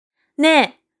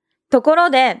ねえ、ところ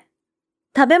で、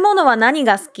食べ物は何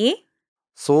が好き？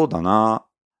そうだな。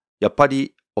やっぱ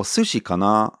りお寿司か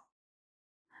な。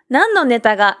何のネ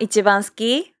タが一番好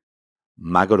き？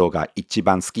マグロが一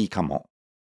番好きかも。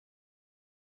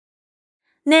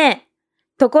ねえ、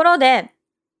ところで、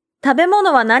食べ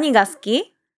物は何が好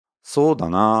き？そう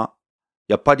だな。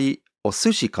やっぱりお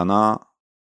寿司かな。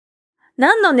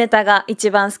何のネタが一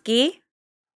番好き？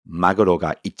マグロ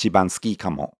が一番好き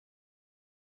かも。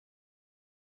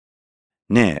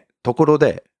ねえ、ところ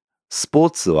で、スポ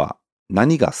ーツは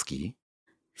何が好き？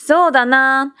そうだ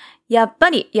な。やっぱ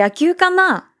り野球か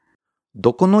な。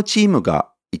どこのチーム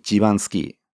が一番好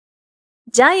き？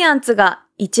ジャイアンツが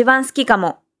一番好きか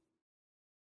も。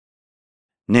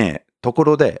ねえ、とこ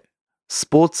ろで、ス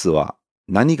ポーツは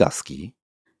何が好き？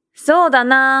そうだ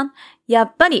な。や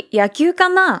っぱり野球か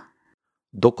な。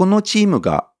どこのチーム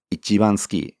が一番好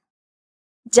き？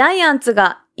ジャイアンツ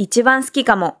が一番好き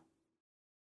かも。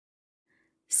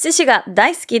寿司が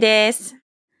大好きです。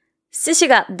寿司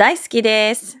が大好き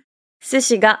です。寿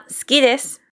司が好きで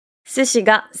す。寿司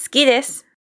が好きです。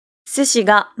寿司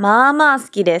がまあまあ好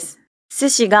きです。寿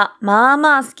司がまあ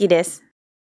まあ好きです。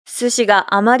寿司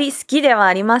があまり好きでは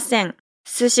ありません。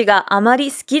寿司があま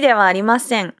り好きではありま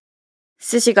せん。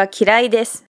寿司が嫌いで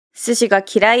す。寿司が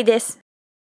嫌いです。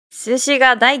寿司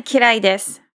が大嫌いで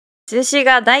す。寿司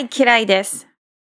が大嫌いです。